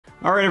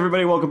Alright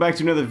everybody, welcome back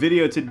to another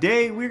video.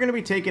 Today we're going to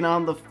be taking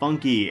on the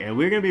funky and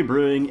we're going to be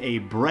brewing a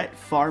Brett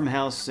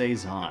Farmhouse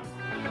Saison.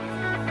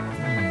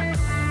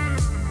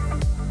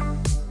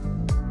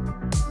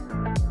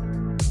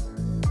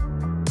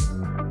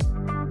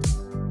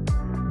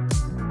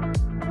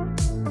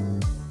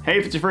 Hey,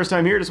 if it's your first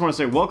time here, just want to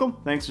say welcome.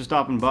 Thanks for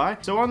stopping by.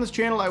 So on this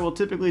channel, I will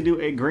typically do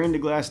a grain to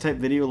glass type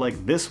video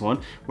like this one,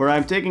 where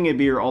I'm taking a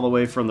beer all the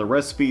way from the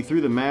recipe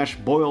through the mash,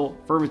 boil,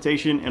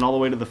 fermentation, and all the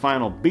way to the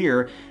final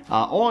beer,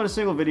 all in a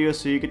single video,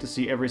 so you get to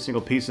see every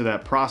single piece of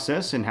that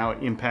process and how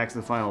it impacts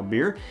the final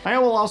beer. I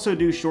will also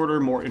do shorter,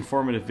 more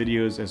informative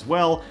videos as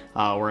well,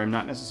 where I'm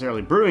not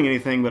necessarily brewing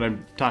anything, but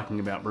I'm talking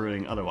about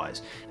brewing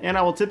otherwise. And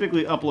I will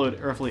typically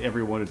upload roughly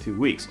every 1 to 2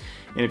 weeks.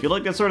 And if you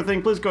like that sort of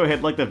thing, please go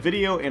ahead, like the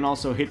video, and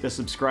also hit the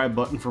subscribe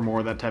button for more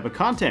of that type of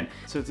content.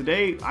 So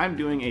today I'm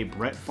doing a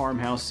Brett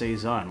Farmhouse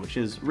Saison, which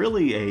is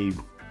really a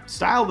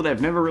style that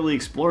I've never really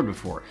explored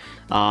before.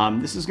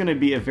 This is going to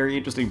be a very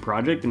interesting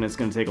project, and it's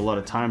going to take a lot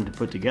of time to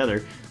put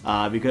together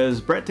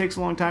because Brett takes a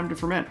long time to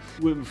ferment.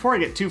 Before I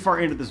get too far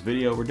into this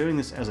video, we're doing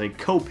this as a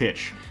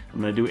co-pitch. I'm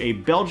going to do a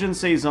Belgian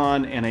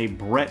Saison and a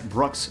Brett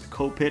Brux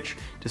co-pitch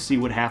to see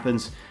what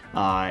happens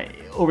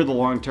over the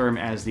long term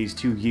as these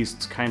two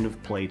yeasts kind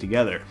of play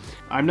together.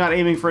 I'm not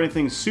aiming for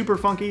anything super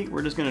funky.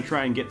 We're just going to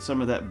try and get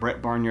some of that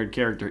Brett Barnyard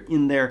character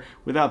in there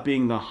without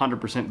being the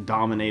 100%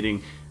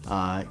 dominating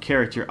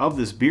character of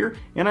this beer.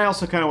 And I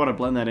also kind of want to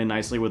blend that in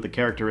nicely with the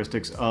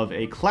characteristics of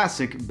a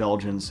classic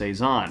Belgian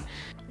Saison.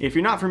 If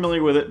you're not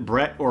familiar with it,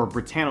 Brett or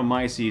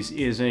Brettanomyces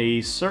is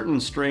a certain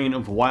strain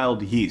of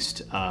wild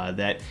yeast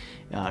that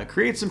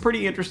creates some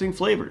pretty interesting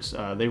flavors.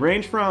 They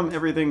range from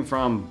everything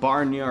from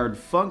barnyard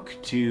funk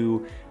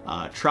to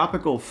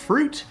tropical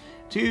fruit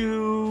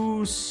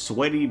to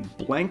sweaty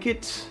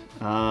blanket.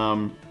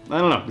 I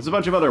don't know, there's a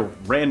bunch of other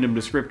random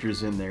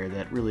descriptors in there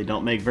that really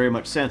don't make very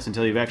much sense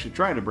until you've actually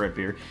tried a Brett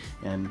beer,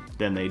 and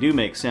then they do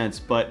make sense,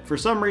 but for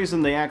some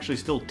reason they actually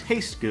still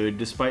taste good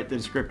despite the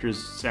descriptors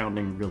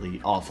sounding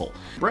really awful.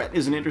 Brett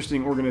is an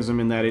interesting organism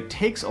in that it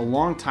takes a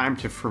long time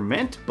to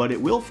ferment, but it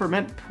will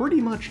ferment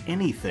pretty much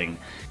anything.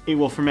 It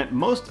will ferment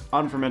most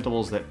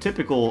unfermentables that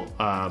typical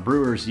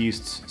brewer's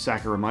yeast's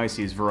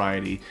Saccharomyces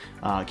variety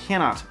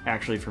cannot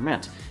actually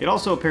ferment. It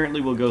also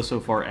apparently will go so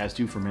far as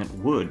to ferment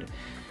wood.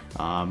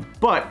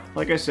 But,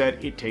 like I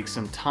said, it takes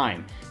some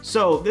time.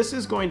 So this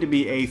is going to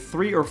be a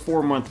 3 or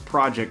 4 month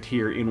project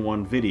here in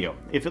one video.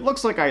 If it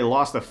looks like I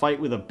lost a fight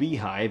with a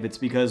beehive, it's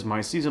because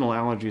my seasonal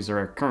allergies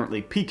are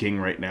currently peaking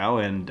right now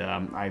and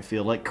I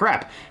feel like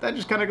crap. That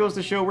just kind of goes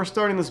to show we're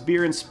starting this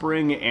beer in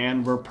spring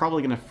and we're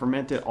probably going to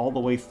ferment it all the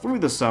way through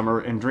the summer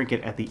and drink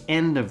it at the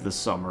end of the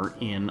summer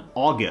in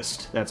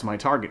August. That's my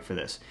target for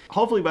this.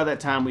 Hopefully by that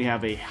time we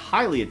have a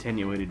highly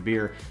attenuated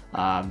beer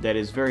that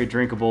is very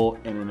drinkable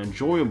and an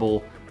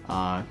enjoyable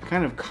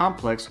kind of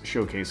complex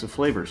showcase of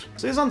flavors.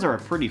 Saisons are a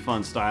pretty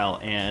fun style,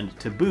 and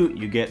to boot,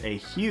 you get a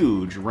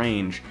huge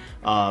range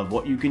of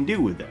what you can do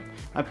with them.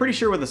 I'm pretty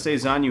sure with a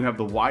Saison you have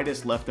the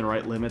widest left and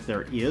right limit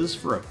there is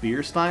for a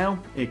beer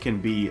style. It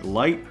can be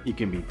light, it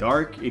can be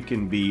dark, it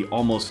can be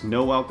almost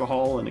no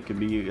alcohol, and it can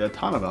be a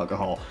ton of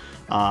alcohol.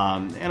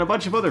 And a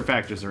bunch of other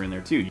factors are in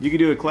there too. You can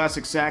do a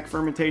classic sack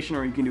fermentation,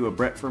 or you can do a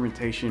Brett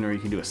fermentation, or you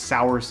can do a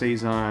sour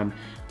Saison.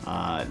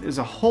 There's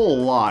a whole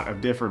lot of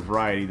different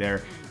variety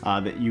there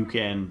that you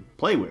can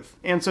play with.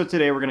 And so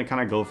today we're going to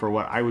kind of go for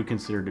what I would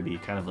consider to be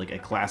kind of like a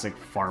classic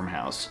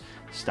farmhouse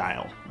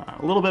style.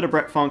 A little bit of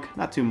Brett funk,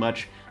 not too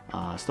much,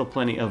 still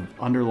plenty of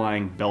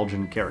underlying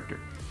Belgian character.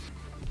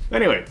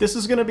 Anyway, this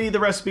is going to be the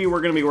recipe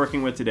we're going to be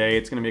working with today.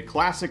 It's going to be a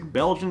classic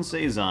Belgian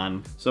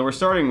Saison. So we're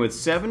starting with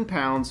 7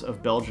 pounds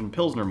of Belgian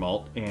Pilsner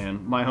malt,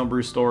 and my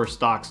homebrew store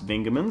stocks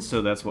Dingemans,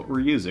 so that's what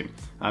we're using.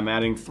 I'm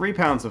adding 3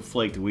 pounds of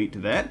flaked wheat to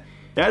that.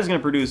 That is going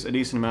to produce a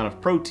decent amount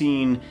of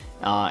protein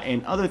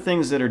and other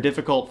things that are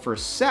difficult for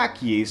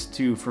sack yeast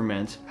to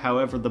ferment.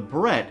 However, the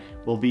Brett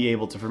will be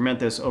able to ferment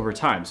this over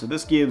time. So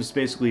this gives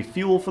basically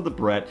fuel for the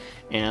Brett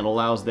and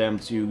allows them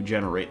to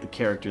generate the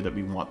character that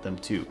we want them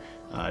to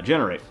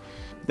generate.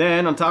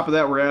 Then on top of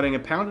that, we're adding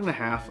 1.5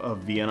 pounds of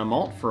Vienna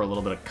malt for a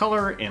little bit of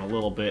color and a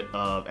little bit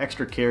of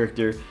extra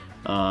character.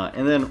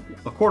 And then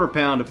 1/4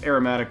 pound of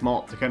aromatic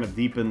malt to kind of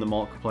deepen the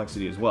malt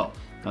complexity as well.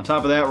 On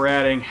top of that, we're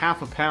adding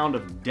 1/2 pound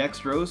of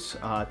dextrose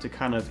to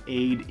kind of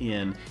aid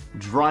in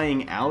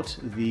drying out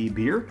the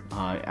beer.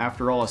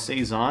 After all, a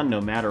Saison, no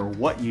matter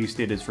what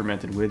yeast it is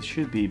fermented with,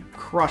 should be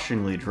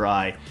crushingly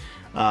dry.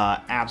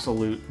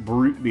 Absolute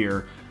brute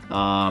beer.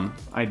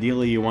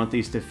 Ideally, you want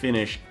these to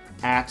finish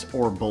at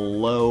or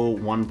below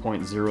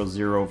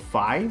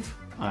 1.005,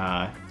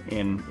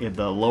 and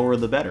the lower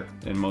the better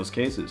in most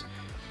cases.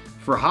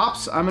 For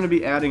hops, I'm going to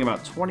be adding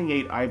about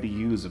 28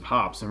 IBUs of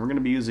hops, and we're going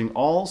to be using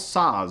all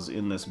Saaz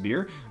in this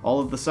beer. All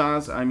of the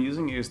Saaz I'm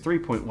using is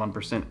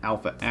 3.1%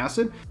 alpha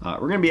acid. We're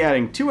going to be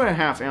adding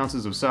 2.5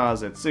 ounces of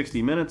Saaz at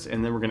 60 minutes,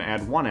 and then we're going to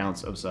add 1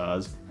 ounce of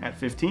Saaz at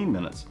 15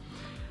 minutes.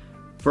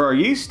 For our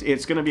yeast,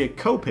 it's going to be a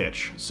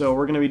co-pitch, so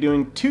we're going to be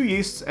doing 2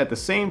 yeasts at the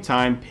same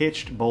time,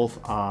 pitched both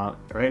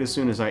right as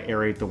soon as I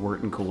aerate the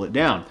wort and cool it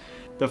down.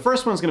 The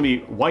first one's going to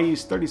be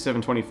yeast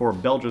 3724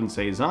 Belgian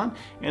Saison,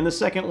 and the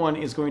second one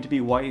is going to be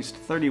yeast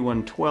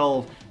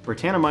 3112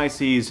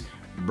 Brettanomyces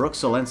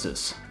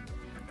Bruxellensis.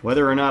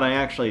 Whether or not I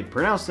actually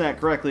pronounced that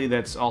correctly,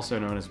 that's also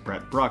known as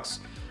Brett Brux.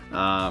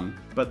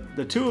 But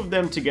the two of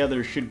them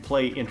together should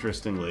play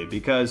interestingly,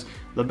 because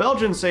the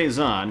Belgian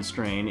Saison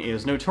strain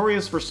is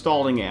notorious for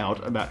stalling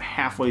out about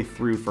halfway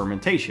through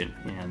fermentation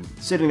and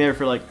sitting there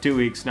for like 2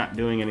 weeks not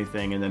doing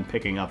anything and then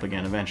picking up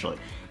again eventually.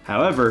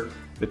 However,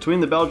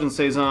 between the Belgian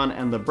Saison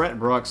and the Brett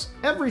Brux,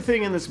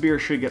 everything in this beer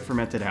should get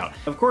fermented out.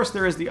 Of course,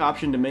 there is the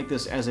option to make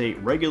this as a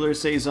regular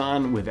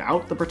Saison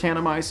without the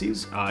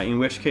Brettanomyces, in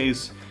which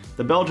case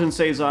the Belgian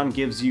Saison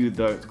gives you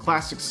the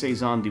classic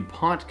Saison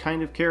DuPont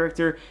kind of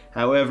character.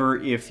 However,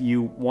 if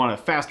you want a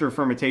faster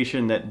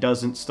fermentation that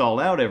doesn't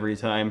stall out every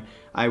time,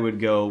 I would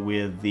go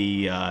with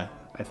the, I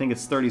think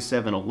it's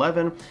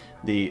 3711,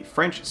 the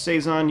French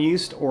Saison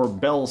yeast, or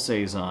Belle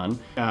Saison.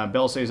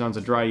 Belle Saison's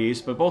a dry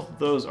yeast, but both of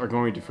those are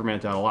going to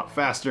ferment out a lot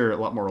faster, a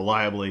lot more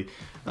reliably,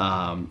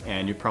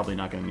 and you're probably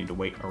not going to need to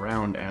wait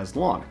around as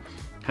long.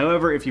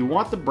 However, if you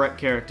want the Brett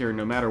character,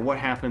 no matter what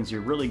happens,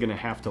 you're really going to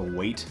have to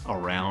wait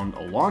around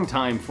a long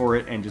time for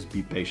it and just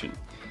be patient.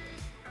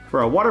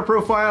 For a water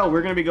profile,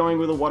 we're going to be going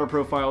with a water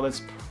profile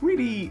that's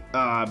pretty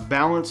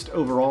balanced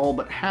overall,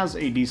 but has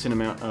a decent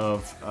amount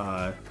of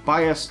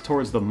bias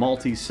towards the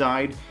malty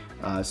side.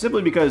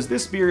 Simply because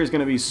this beer is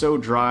going to be so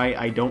dry,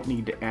 I don't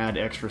need to add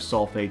extra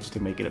sulfates to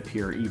make it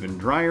appear even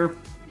drier.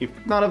 If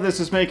none of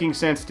this is making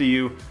sense to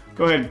you,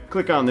 go ahead and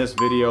click on this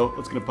video.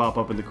 It's going to pop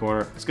up in the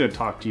corner. It's going to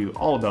talk to you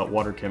all about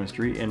water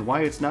chemistry and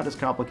why it's not as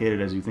complicated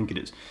as you think it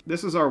is.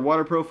 This is our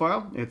water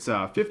profile. It's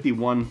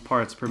 51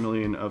 parts per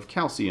million of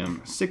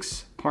calcium,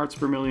 6 parts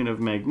per million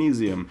of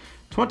magnesium,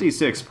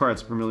 26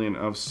 parts per million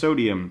of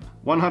sodium,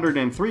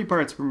 103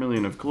 parts per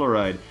million of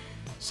chloride,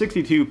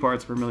 62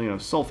 parts per million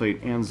of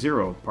sulfate, and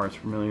 0 parts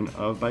per million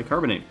of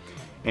bicarbonate.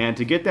 And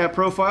to get that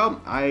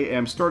profile, I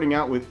am starting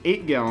out with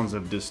 8 gallons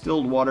of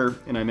distilled water,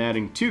 and I'm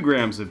adding 2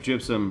 grams of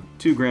gypsum,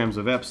 2 grams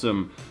of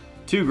Epsom,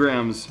 2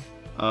 grams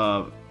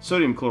of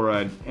sodium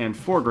chloride, and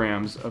 4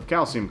 grams of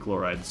calcium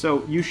chloride.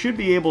 So you should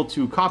be able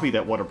to copy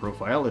that water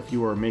profile if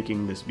you are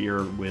making this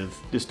beer with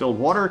distilled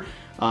water,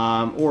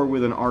 or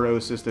with an RO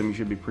system. You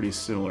should be pretty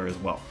similar as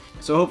well.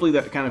 So hopefully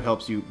that kind of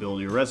helps you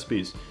build your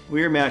recipes.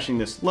 We are mashing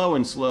this low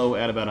and slow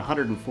at about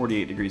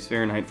 148 degrees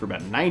Fahrenheit for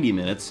about 90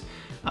 minutes.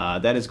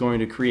 That is going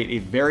to create a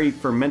very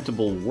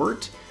fermentable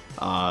wort.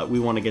 We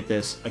want to get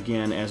this,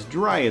 again, as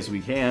dry as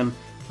we can,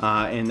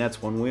 and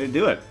that's one way to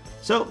do it.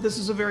 So this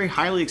is a very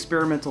highly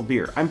experimental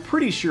beer. I'm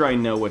pretty sure I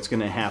know what's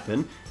going to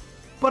happen,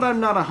 but I'm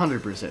not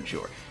 100%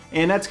 sure.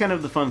 And that's kind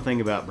of the fun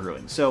thing about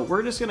brewing. So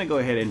we're just going to go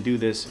ahead and do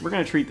this. We're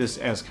going to treat this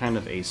as kind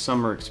of a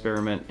summer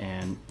experiment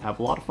and have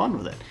a lot of fun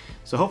with it.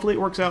 So hopefully it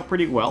works out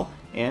pretty well,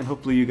 and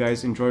hopefully you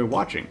guys enjoy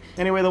watching.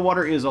 Anyway, the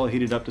water is all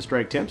heated up to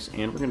strike temps,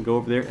 and we're going to go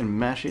over there and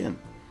mash in.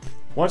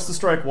 Once the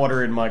strike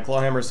water in my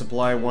Clawhammer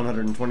Supply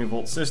 120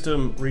 volt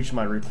system reached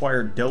my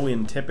required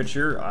dough-in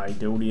temperature, I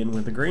dough'd in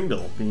with a grain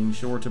bill, being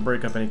sure to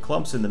break up any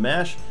clumps in the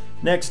mash.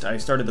 Next, I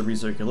started the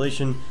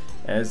recirculation,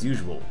 as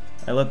usual.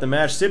 I let the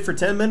mash sit for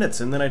 10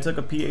 minutes, and then I took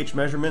a pH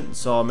measurement and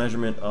saw a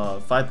measurement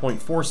of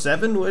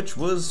 5.47, which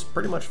was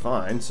pretty much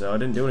fine, so I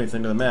didn't do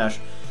anything to the mash.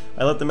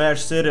 I let the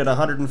mash sit at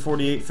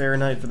 148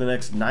 Fahrenheit for the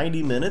next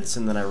 90 minutes,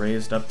 and then I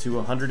raised up to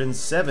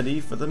 170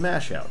 for the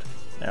mash out.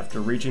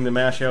 After reaching the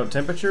mash out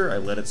temperature, I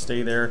let it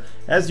stay there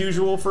as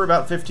usual for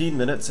about 15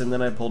 minutes, and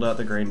then I pulled out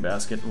the grain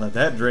basket and let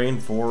that drain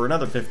for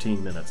another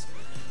 15 minutes.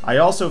 I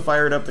also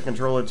fired up the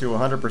controller to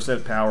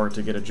 100% power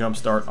to get a jump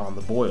start on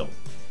the boil.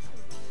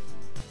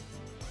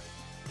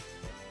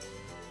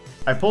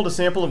 I pulled a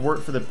sample of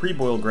wort for the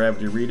pre-boil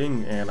gravity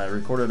reading, and I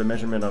recorded a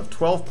measurement of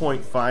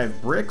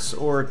 12.5 bricks,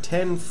 or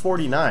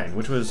 1049,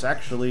 which was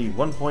actually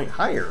 1 point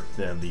higher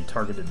than the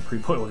targeted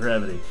pre-boil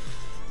gravity.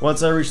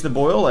 Once I reached the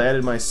boil, I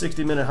added my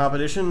 60-minute hop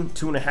addition,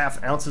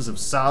 2.5 ounces of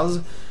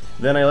Saaz.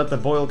 Then I let the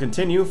boil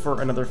continue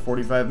for another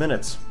 45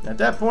 minutes. At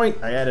that point,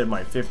 I added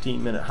my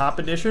 15-minute hop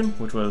addition,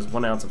 which was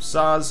 1 ounce of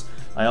Saaz.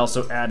 I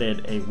also added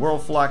a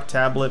Whirlfloc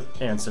tablet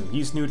and some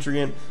yeast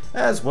nutrient,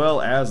 as well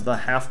as the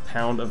 ½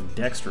 pound of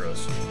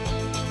dextrose.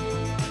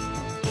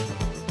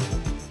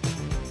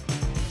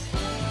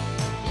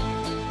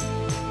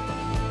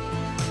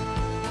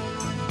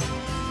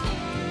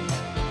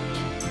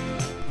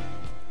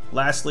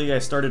 Lastly, I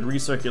started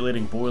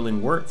recirculating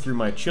boiling wort through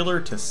my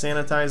chiller to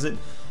sanitize it.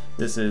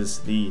 This is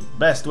the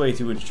best way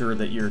to ensure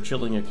that your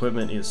chilling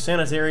equipment is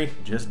sanitary.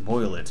 Just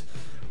boil it.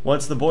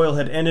 Once the boil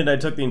had ended, I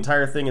took the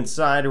entire thing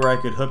inside where I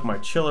could hook my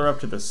chiller up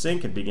to the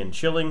sink and begin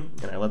chilling,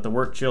 and I let the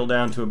wort chill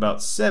down to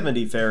about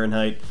 70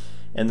 Fahrenheit,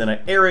 and then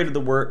I aerated the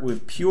wort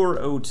with pure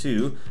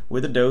O2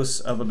 with a dose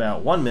of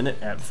about 1 minute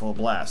at full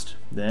blast.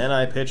 Then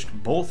I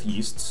pitched both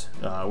yeasts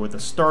with a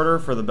starter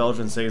for the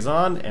Belgian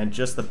Saison and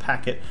just the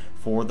packet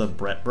for the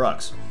Brett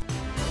Brux.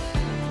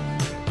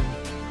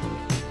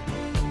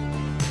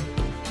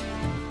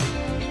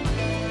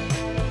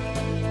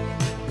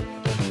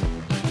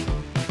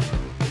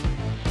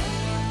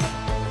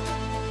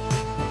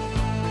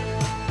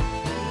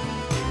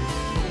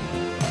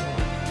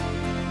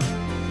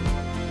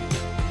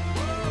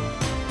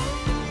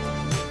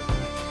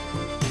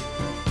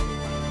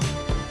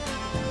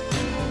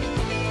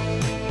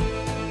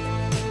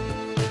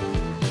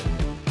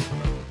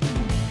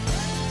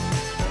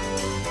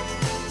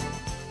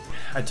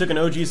 I took an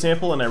OG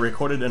sample and I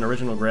recorded an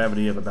original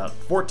gravity of about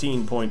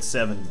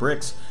 14.7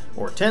 bricks,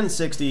 or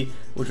 1060,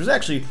 which was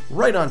actually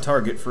right on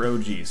target for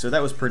OG, so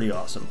that was pretty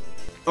awesome.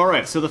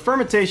 Alright, so the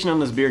fermentation on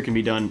this beer can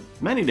be done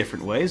many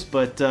different ways,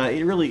 but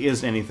it really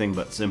is anything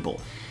but simple.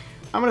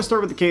 I'm going to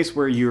start with the case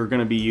where you're going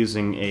to be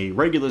using a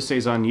regular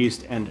Saison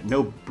yeast and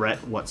no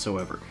Brett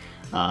whatsoever,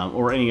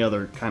 or any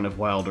other kind of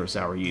wild or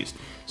sour yeast.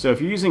 So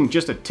if you're using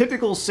just a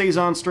typical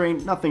Saison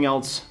strain, nothing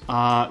else,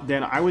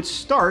 then I would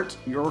start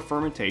your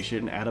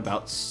fermentation at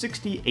about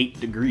 68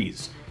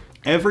 degrees.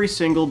 Every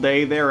single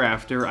day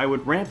thereafter, I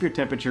would ramp your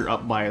temperature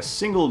up by a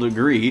single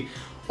degree,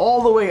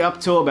 all the way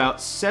up to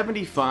about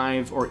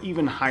 75 or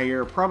even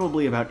higher,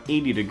 probably about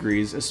 80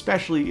 degrees,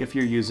 especially if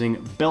you're using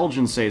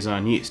Belgian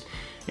Saison yeast.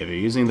 If you're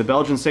using the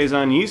Belgian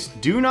Saison yeast,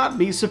 do not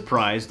be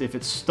surprised if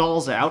it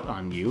stalls out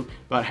on you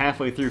about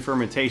halfway through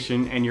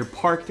fermentation and you're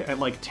parked at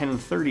like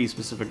 1030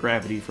 specific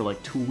gravity for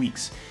like 2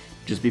 weeks.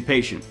 Just be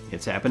patient.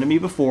 It's happened to me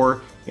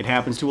before. It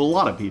happens to a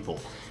lot of people.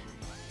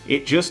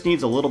 It just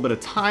needs a little bit of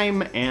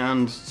time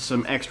and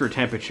some extra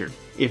temperature.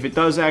 If it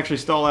does actually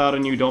stall out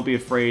on you, don't be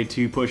afraid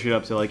to push it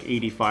up to like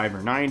 85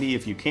 or 90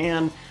 if you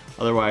can.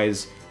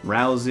 Otherwise,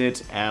 rouse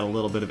it, add a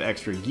little bit of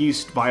extra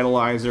yeast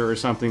vitalizer or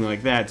something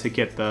like that to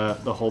get the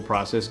whole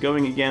process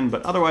going again.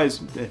 But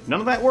otherwise, if none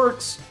of that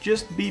works,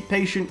 just be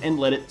patient and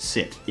let it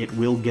sit. It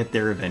will get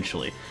there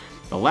eventually.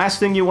 The last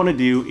thing you want to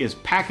do is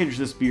package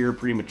this beer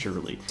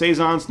prematurely.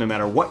 Saisons, no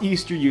matter what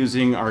yeast you're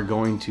using, are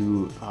going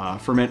to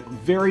ferment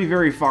very,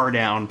 very far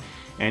down,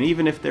 and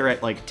even if they're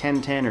at like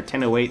 1010 or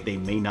 1008, they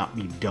may not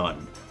be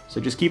done.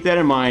 So just keep that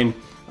in mind,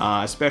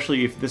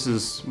 especially if this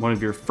is one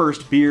of your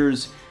first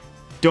beers.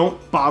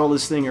 Don't bottle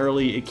this thing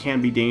early. It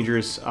can be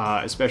dangerous,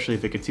 especially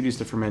if it continues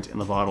to ferment in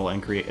the bottle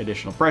and create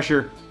additional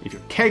pressure. If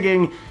you're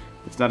kegging,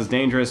 it's not as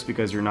dangerous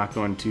because you're not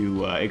going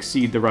to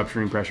exceed the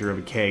rupturing pressure of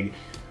a keg,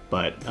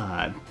 but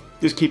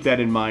just keep that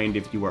in mind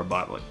if you are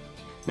bottling.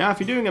 Now, if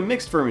you're doing a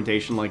mixed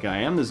fermentation like I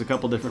am, there's a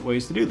couple different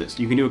ways to do this.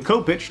 You can do a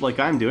co-pitch like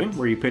I'm doing,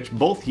 where you pitch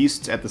both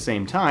yeasts at the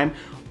same time,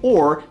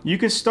 or you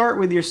can start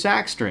with your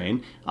sack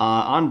strain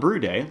on brew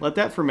day, let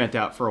that ferment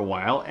out for a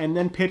while, and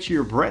then pitch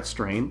your Brett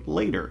strain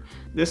later.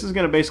 This is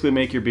going to basically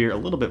make your beer a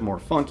little bit more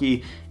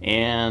funky,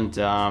 and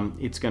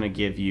it's going to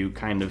give you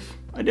kind of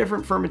a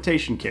different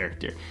fermentation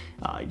character.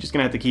 You're just going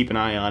to have to keep an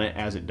eye on it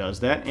as it does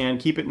that, and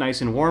keep it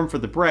nice and warm for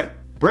the Brett.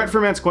 Brett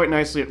ferments quite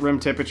nicely at room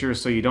temperature,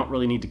 so you don't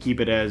really need to keep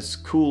it as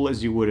cool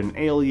as you would an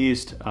ale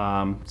yeast,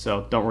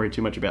 so don't worry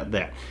too much about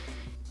that.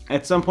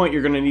 At some point,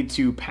 you're going to need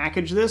to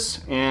package this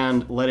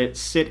and let it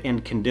sit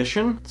and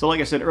condition. So like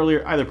I said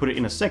earlier, either put it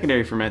in a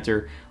secondary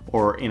fermenter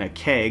or in a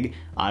keg.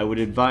 I would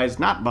advise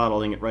not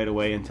bottling it right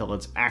away until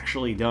it's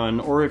actually done,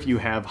 or if you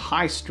have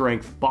high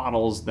strength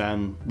bottles,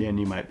 then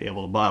you might be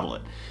able to bottle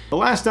it. The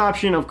last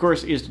option, of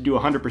course, is to do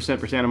 100%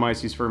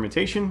 Brettanomyces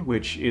fermentation,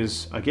 which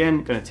is,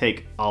 again, going to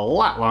take a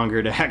lot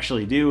longer to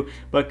actually do,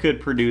 but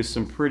could produce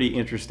some pretty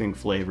interesting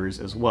flavors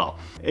as well.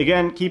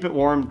 Again, keep it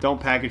warm,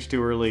 don't package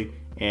too early,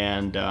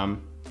 and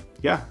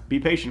yeah, be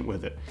patient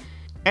with it.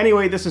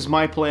 Anyway, this is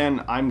my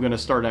plan. I'm going to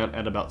start out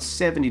at about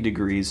 70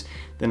 degrees,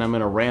 then I'm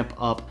going to ramp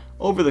up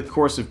over the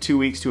course of 2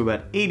 weeks to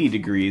about 80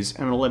 degrees, and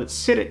I'm going to let it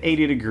sit at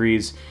 80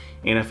 degrees,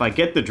 and if I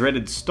get the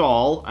dreaded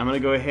stall, I'm going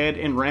to go ahead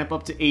and ramp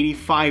up to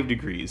 85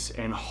 degrees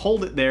and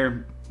hold it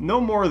there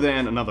no more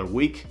than another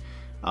week.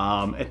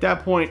 At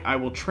that point, I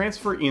will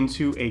transfer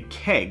into a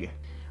keg.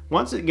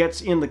 Once it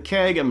gets in the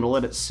keg, I'm going to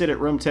let it sit at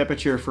room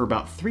temperature for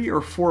about 3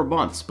 or 4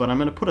 months, but I'm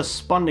going to put a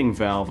spunding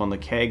valve on the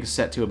keg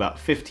set to about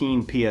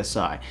 15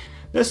 psi.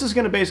 This is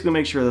going to basically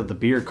make sure that the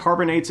beer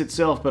carbonates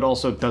itself, but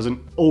also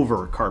doesn't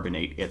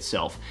over-carbonate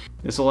itself.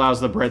 This allows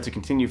the Brett to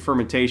continue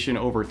fermentation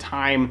over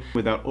time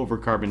without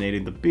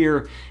over-carbonating the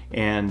beer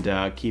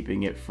and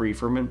keeping it free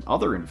from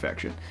other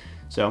infection.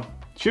 So,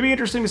 should be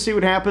interesting to see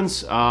what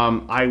happens.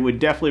 I would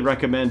definitely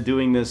recommend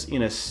doing this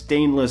in a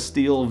stainless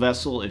steel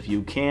vessel if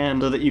you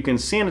can, so that you can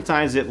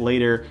sanitize it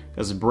later,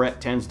 because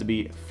Brett tends to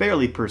be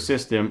fairly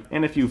persistent,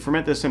 and if you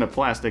ferment this in a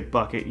plastic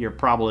bucket, you're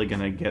probably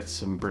going to get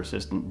some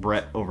persistent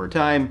Brett over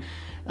time,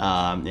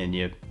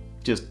 and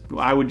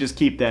I would just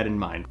keep that in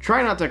mind.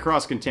 Try not to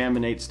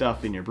cross-contaminate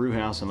stuff in your brew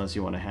house unless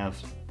you want to have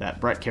that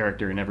Brett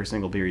character in every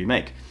single beer you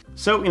make.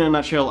 So in a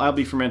nutshell, I'll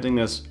be fermenting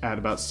this at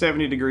about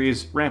 70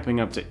 degrees, ramping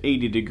up to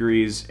 80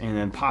 degrees, and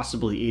then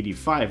possibly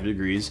 85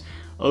 degrees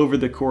over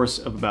the course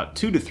of about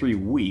 2 to 3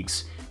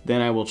 weeks.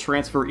 Then I will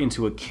transfer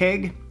into a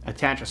keg,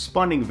 attach a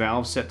spunding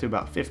valve set to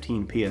about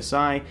 15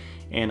 psi,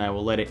 and I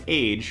will let it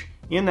age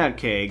in that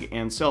keg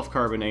and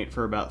self-carbonate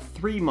for about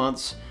 3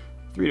 months,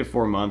 3 to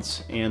 4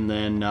 months, and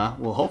then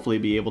we'll hopefully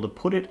be able to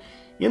put it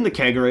in the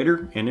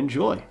kegerator and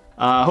enjoy.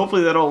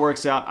 Hopefully that all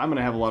works out. I'm going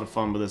to have a lot of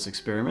fun with this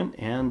experiment,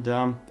 and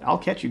I'll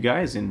catch you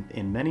guys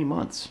in many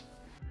months.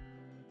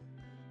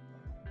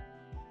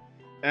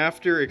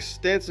 After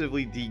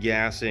extensively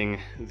degassing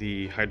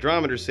the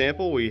hydrometer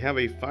sample, we have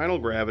a final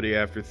gravity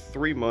after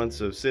 3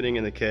 months of sitting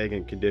in the keg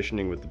and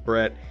conditioning with the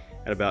Brett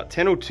at about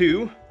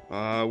 1002,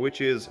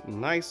 which is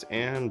nice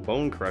and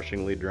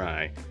bone-crushingly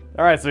dry.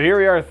 All right, so here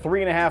we are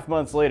 3.5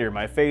 months later.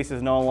 My face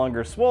is no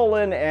longer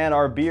swollen and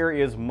our beer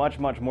is much,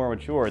 much more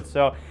matured.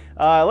 So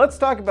let's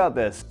talk about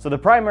this. So the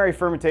primary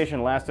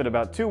fermentation lasted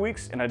about 2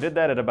 weeks, and I did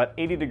that at about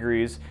 80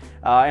 degrees.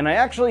 And I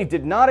actually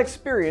did not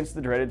experience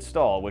the dreaded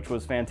stall, which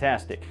was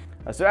fantastic.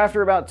 So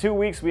after about 2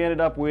 weeks, we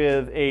ended up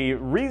with a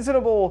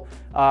reasonable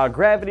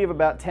gravity of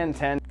about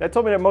 1010. That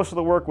told me that most of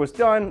the work was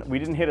done. We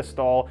didn't hit a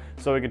stall,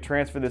 so we could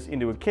transfer this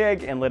into a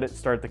keg and let it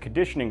start the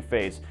conditioning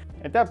phase.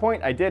 At that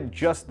point, I did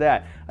just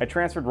that. I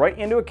transferred right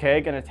into a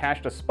keg and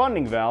attached a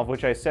spunding valve,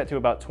 which I set to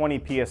about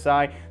 20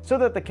 psi, so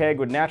that the keg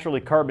would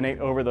naturally carbonate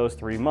over those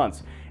 3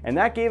 months. And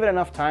that gave it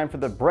enough time for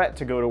the Brett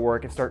to go to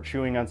work and start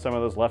chewing on some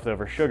of those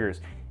leftover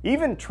sugars.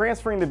 Even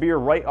transferring the beer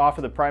right off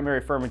of the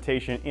primary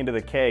fermentation into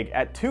the keg,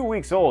 at 2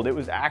 weeks old, it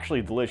was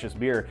actually delicious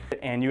beer.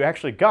 And you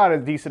actually got a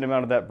decent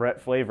amount of that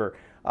Brett flavor.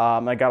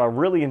 I got a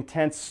really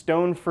intense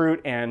stone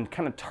fruit and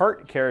kind of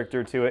tart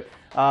character to it,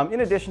 in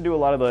addition to a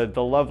lot of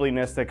the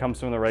loveliness that comes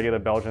from the regular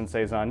Belgian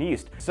Saison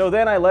yeast. So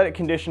then I let it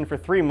condition for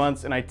 3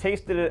 months, and I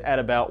tasted it at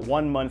about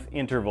 1 month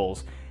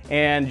intervals,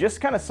 and just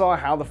kind of saw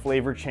how the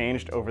flavor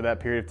changed over that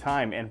period of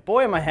time. And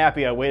boy, am I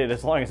happy I waited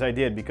as long as I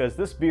did, because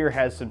this beer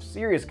has some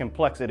serious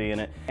complexity in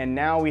it. And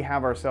now we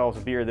have ourselves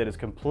a beer that is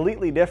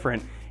completely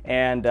different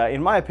and,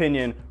 in my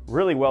opinion,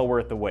 really well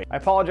worth the wait. I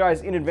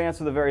apologize in advance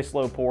for the very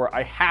slow pour.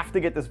 I have to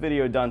get this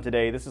video done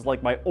today. This is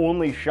like my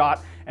only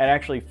shot at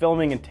actually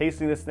filming and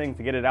tasting this thing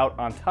to get it out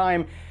on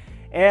time.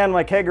 And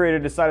my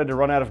kegerator decided to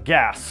run out of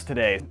gas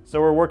today. So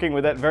we're working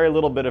with that very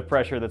little bit of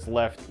pressure that's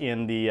left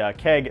in the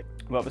keg.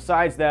 But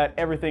besides that,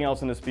 everything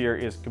else in this beer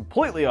is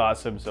completely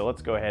awesome. So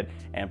let's go ahead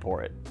and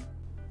pour it.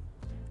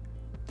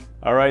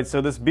 All right, so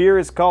this beer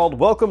is called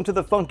Welcome to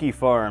the Funky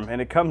Farm, and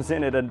it comes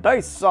in at a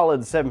nice solid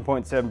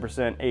 7.7%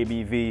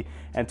 ABV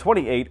and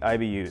 28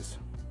 IBUs.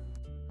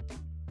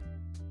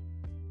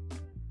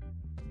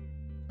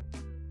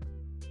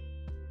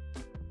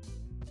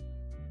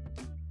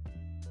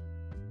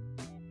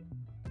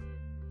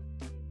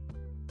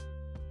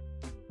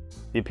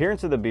 The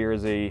appearance of the beer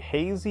is a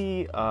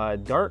hazy,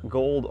 dark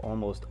gold,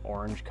 almost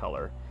orange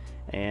color.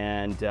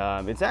 And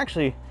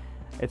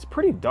it's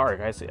pretty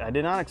dark. I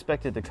did not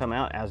expect it to come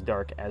out as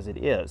dark as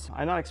it is.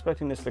 I'm not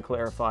expecting this to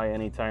clarify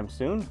anytime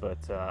soon, but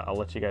I'll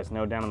let you guys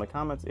know down in the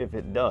comments if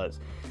it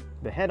does.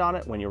 The head on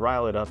it, when you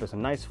rile it up, is a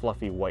nice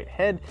fluffy white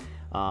head,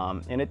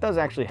 and it does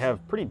actually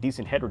have pretty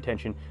decent head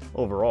retention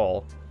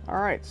overall. All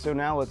right, so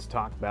now let's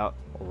talk about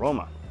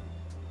aroma.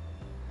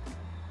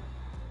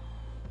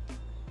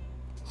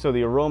 So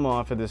the aroma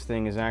off of this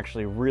thing is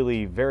actually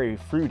really very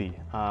fruity.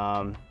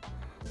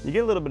 You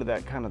get a little bit of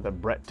that kind of the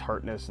Brett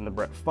tartness and the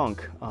Brett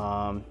funk.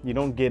 You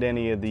don't get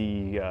any of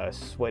the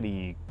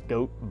sweaty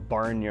goat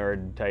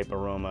barnyard type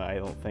aroma, I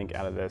don't think,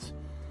 out of this.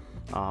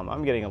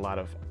 I'm getting a lot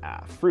of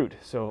fruit,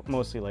 so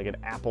mostly like an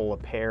apple, a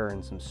pear,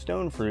 and some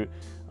stone fruit.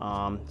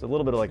 It's a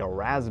little bit of like a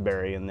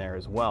raspberry in there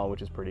as well,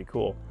 which is pretty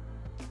cool.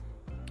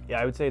 Yeah,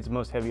 I would say it's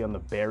most heavy on the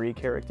berry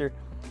character.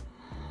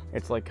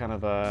 It's like kind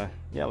of a,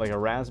 yeah, like a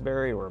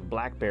raspberry or a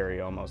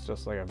blackberry almost,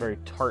 just like a very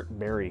tart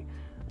berry.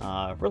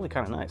 Really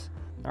kind of nice.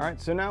 All right,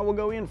 so now we'll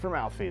go in for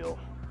mouthfeel.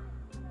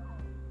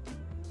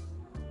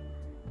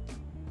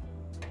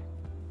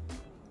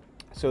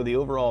 So the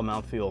overall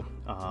mouthfeel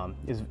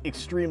is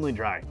extremely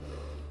dry.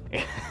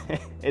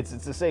 It's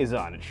a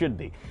Saison, it should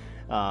be.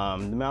 The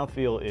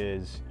mouthfeel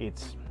is,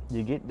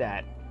 you get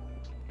that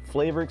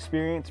flavor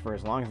experience for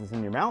as long as it's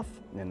in your mouth,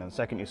 and then the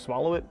second you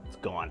swallow it, it's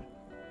gone.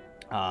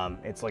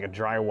 It's like a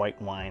dry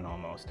white wine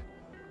almost.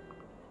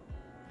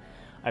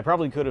 I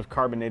probably could have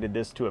carbonated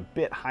this to a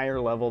bit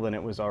higher level than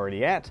it was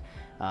already at,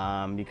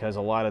 because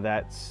a lot of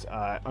that,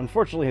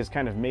 unfortunately, has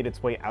kind of made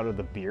its way out of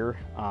the beer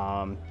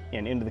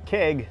and into the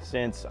keg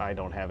since I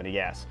don't have any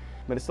gas.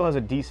 But it still has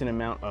a decent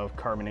amount of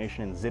carbonation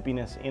and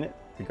zippiness in it.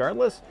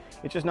 Regardless,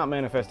 it's just not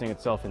manifesting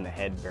itself in the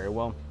head very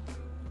well.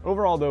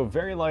 Overall, though,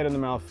 very light on the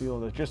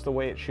mouthfeel. That's just the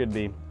way it should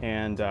be.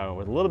 And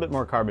with a little bit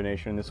more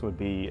carbonation, this would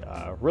be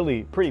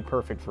really pretty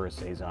perfect for a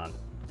Saison.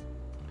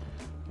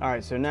 All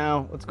right, so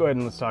now let's go ahead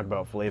and let's talk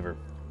about flavor.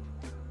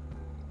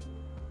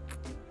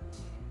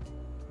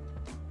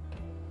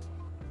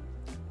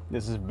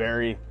 This is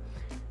very,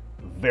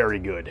 very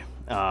good,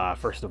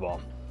 first of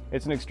all.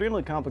 It's an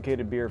extremely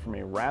complicated beer from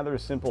a rather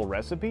simple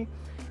recipe.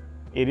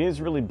 It is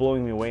really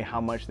blowing me away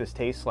how much this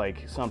tastes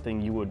like something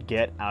you would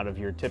get out of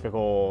your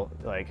typical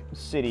like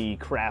city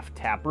craft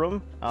tap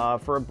room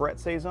for a Brett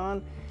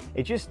Saison.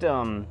 It just,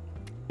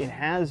 it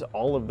has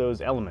all of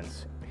those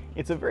elements.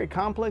 It's a very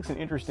complex and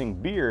interesting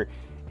beer,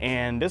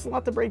 and there's a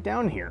lot to break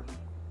down here.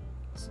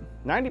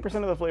 90%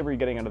 of the flavor you're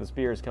getting out of this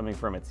beer is coming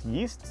from its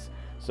yeasts,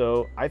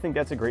 so I think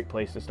that's a great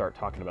place to start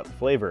talking about the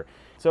flavor.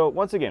 So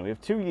once again, we have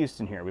two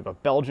yeasts in here. We have a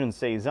Belgian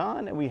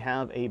Saison and we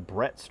have a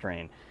Brett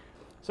strain.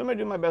 So I'm going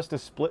to do my best to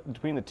split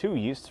between the two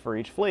yeasts for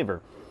each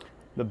flavor.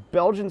 The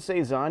Belgian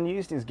Saison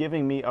yeast is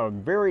giving me a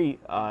very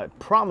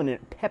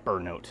prominent pepper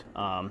note.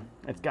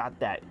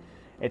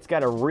 It's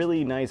got a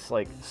really nice,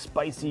 like,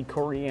 spicy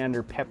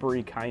coriander,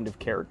 peppery kind of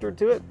character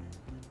to it.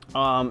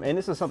 And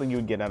this is something you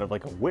would get out of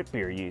like a wit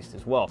beer yeast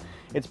as well.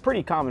 It's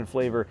pretty common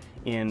flavor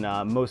in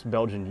most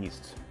Belgian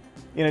yeasts.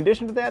 In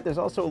addition to that, there's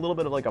also a little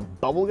bit of like a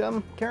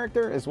bubblegum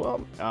character as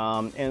well,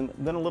 and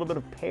then a little bit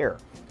of pear.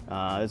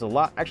 There's a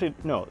lot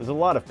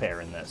of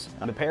pear in this.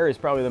 The pear is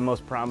probably the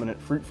most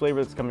prominent fruit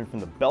flavor that's coming from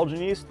the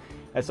Belgian yeast.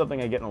 That's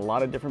something I get in a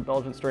lot of different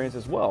Belgian strains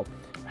as well.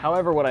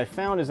 However, what I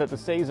found is that the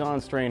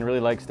Saison strain really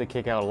likes to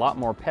kick out a lot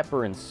more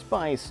pepper and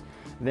spice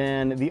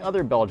than the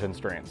other Belgian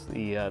strains.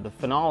 The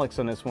phenolics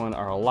on this one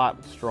are a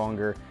lot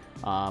stronger,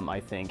 I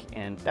think,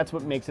 and that's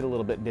what makes it a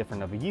little bit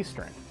different of a yeast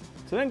strain.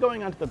 So then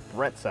going on to the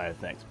Brett side of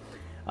things.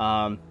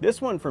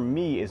 This one for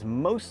me is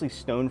mostly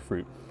stone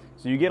fruit.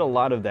 So you get a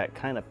lot of that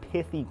kind of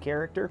pithy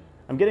character.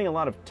 I'm getting a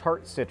lot of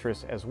tart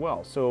citrus as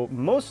well. So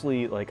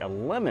mostly like a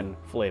lemon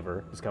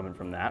flavor is coming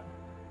from that.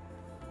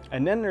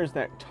 And then there's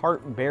that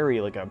tart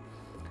berry,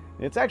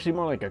 it's actually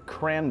more like a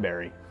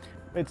cranberry.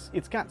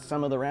 It's got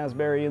some of the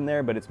raspberry in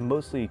there, but it's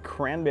mostly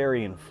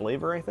cranberry in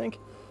flavor, I think.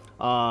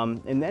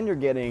 And then you're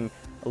getting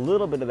a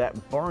little bit of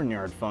that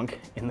barnyard funk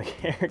in the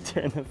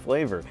character and the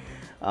flavor.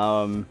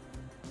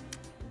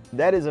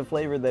 That is a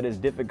flavor that is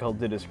difficult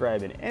to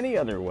describe in any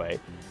other way.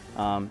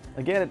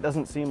 Again, it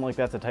doesn't seem like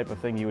that's the type of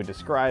thing you would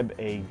describe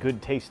a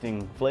good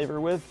tasting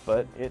flavor with,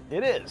 but it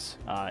is.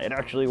 It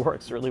actually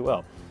works really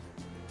well.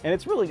 And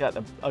it's really got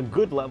a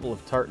good level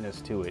of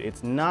tartness to it.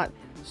 It's not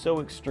so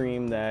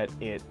extreme that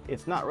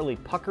it's not really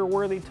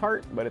pucker-worthy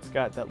tart, but it's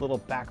got that little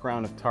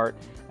background of tart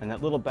and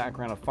that little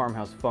background of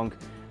farmhouse funk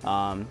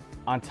on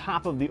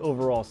top of the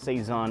overall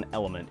Saison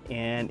element.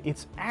 And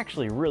it's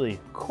actually really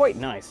quite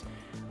nice.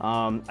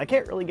 I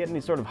can't really get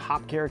any sort of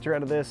hop character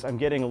out of this. I'm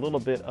getting a little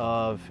bit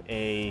of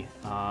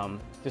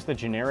just a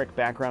generic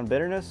background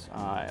bitterness,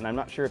 and I'm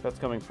not sure if that's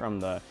coming from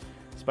the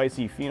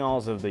spicy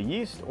phenols of the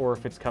yeast or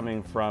if it's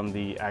coming from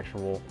the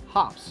actual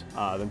hops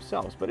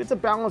themselves. But it's a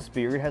balanced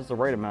beer. It has the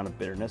right amount of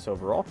bitterness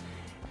overall.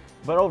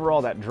 But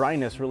overall, that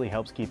dryness really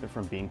helps keep it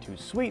from being too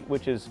sweet,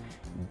 which is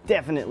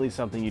definitely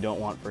something you don't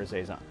want for a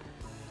Saison.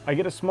 I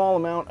get a small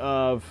amount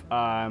of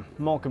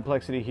malt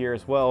complexity here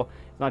as well,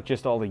 not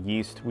just all the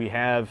yeast. We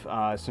have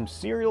some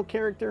cereal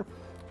character,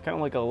 kind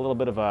of like a little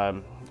bit of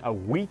a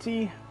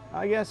wheaty,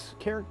 I guess,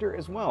 character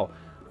as well.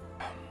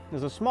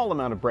 There's a small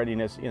amount of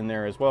breadiness in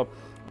there as well.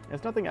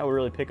 It's nothing I would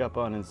really pick up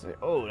on and say,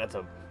 oh, that's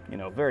a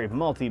very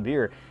malty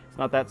beer. It's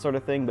not that sort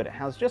of thing, but it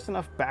has just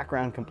enough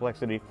background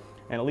complexity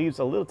and it leaves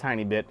a little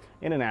tiny bit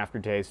in an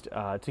aftertaste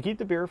to keep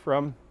the beer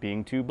from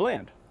being too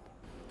bland.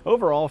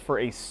 Overall, for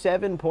a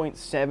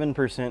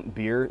 7.7%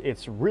 beer,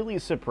 it's really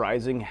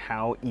surprising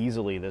how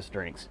easily this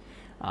drinks.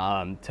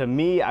 To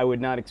me, I would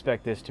not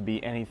expect this to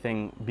be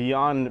anything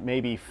beyond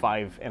maybe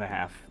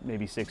 5.5%,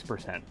 maybe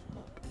 6%.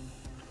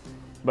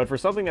 But for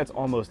something that's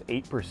almost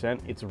 8%,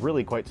 it's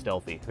really quite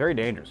stealthy, very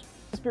dangerous.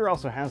 This beer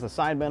also has the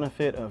side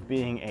benefit of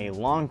being a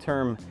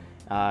long-term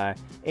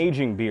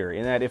aging beer,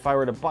 in that if I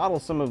were to bottle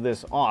some of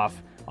this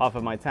off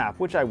of my tap,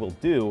 which I will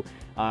do,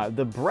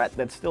 the Brett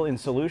that's still in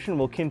solution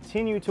will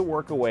continue to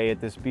work away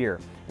at this beer.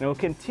 And it will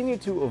continue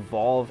to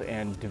evolve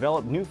and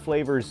develop new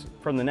flavors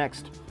from the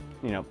next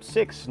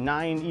 6,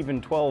 9,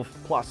 even 12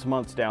 plus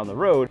months down the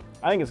road.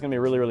 I think it's gonna be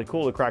really, really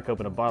cool to crack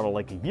open a bottle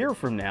like a year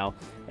from now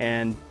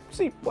and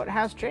see what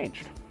has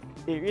changed.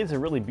 It is a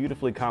really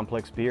beautifully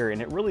complex beer,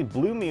 and it really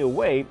blew me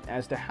away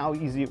as to how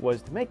easy it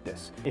was to make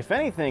this. If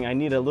anything, I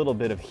need a little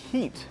bit of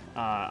heat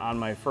on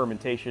my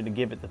fermentation to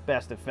give it the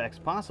best effects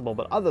possible,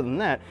 but other than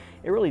that,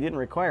 it really didn't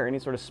require any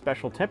sort of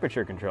special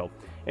temperature control.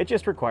 It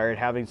just required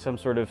having some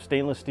sort of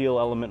stainless steel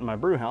element in my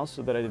brew house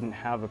so that I didn't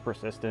have a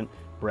persistent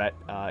Brett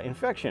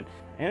infection.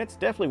 And it's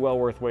definitely well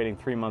worth waiting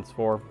 3 months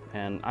for,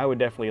 and I would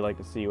definitely like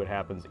to see what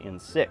happens in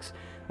 6.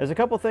 There's a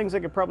couple things I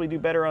could probably do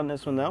better on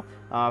this one though.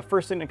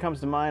 First thing that comes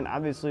to mind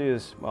obviously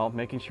is, well,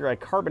 making sure I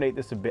carbonate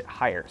this a bit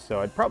higher.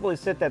 So I'd probably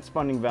set that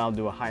spunding valve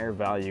to a higher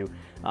value,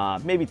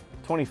 maybe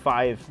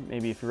 25,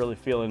 maybe if you're really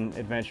feeling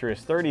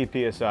adventurous,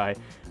 30 psi,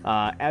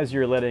 as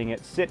you're letting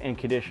it sit and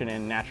condition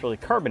and naturally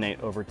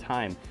carbonate over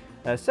time.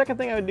 Second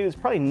thing I would do is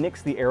probably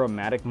nix the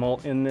aromatic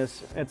malt in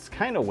this. It's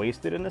kind of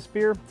wasted in this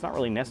beer. It's not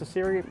really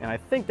necessary, and I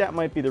think that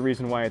might be the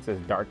reason why it's as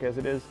dark as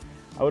it is.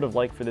 I would have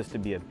liked for this to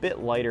be a bit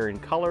lighter in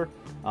color,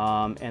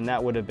 and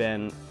that would have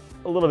been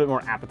a little bit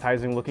more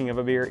appetizing looking of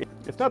a beer.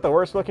 It's not the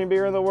worst looking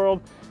beer in the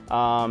world,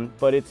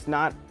 but it's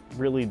not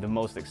really the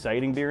most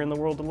exciting beer in the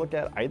world to look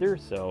at either,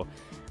 so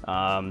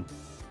I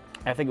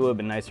think it would have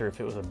been nicer if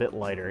it was a bit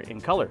lighter in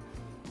color.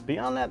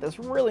 Beyond that, there's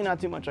really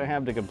not too much I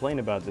have to complain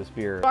about this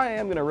beer. I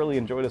am going to really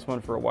enjoy this one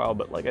for a while,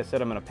 but like I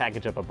said, I'm going to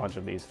package up a bunch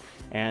of these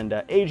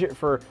and age it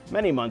for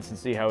many months and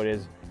see how it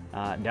is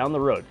down the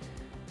road.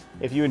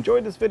 If you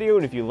enjoyed this video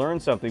and if you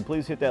learned something,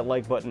 please hit that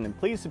like button and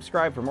please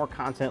subscribe for more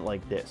content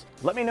like this.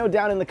 Let me know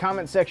down in the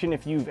comment section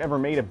if you've ever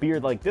made a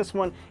beer like this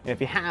one, and if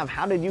you have,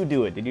 how did you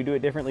do it? Did you do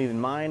it differently than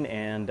mine?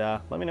 And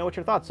let me know what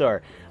your thoughts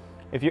are.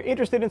 If you're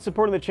interested in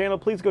supporting the channel,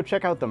 please go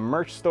check out the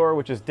merch store,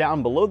 which is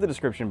down below the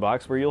description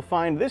box, where you'll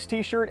find this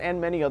t-shirt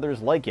and many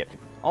others like it.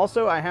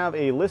 Also, I have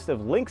a list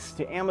of links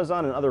to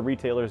Amazon and other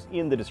retailers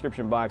in the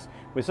description box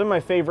with some of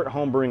my favorite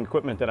homebrewing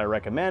equipment that I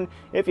recommend.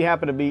 If you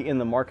happen to be in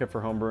the market for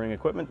homebrewing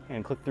equipment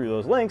and click through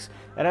those links,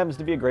 that happens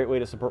to be a great way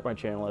to support my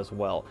channel as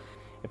well.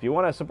 If you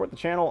want to support the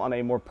channel on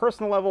a more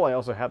personal level, I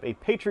also have a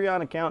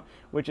Patreon account,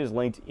 which is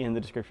linked in the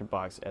description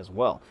box as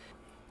well.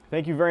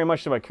 Thank you very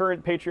much to my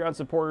current Patreon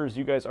supporters.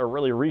 You guys are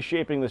really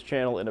reshaping this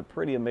channel in a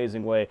pretty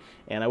amazing way,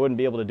 and I wouldn't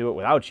be able to do it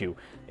without you.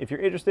 If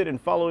you're interested in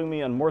following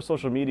me on more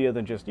social media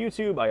than just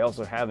YouTube, I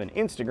also have an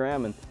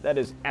Instagram, and that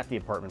is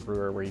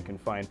 @theapartmentbrewer, where you can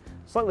find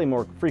slightly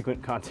more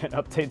frequent content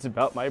updates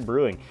about my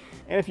brewing.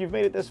 And if you've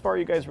made it this far,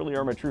 you guys really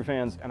are my true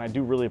fans, and I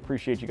do really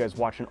appreciate you guys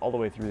watching all the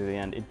way through to the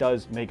end. It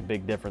does make a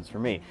big difference for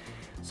me.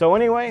 So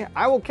anyway,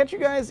 I will catch you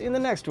guys in the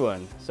next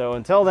one. So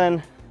until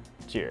then,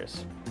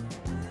 cheers.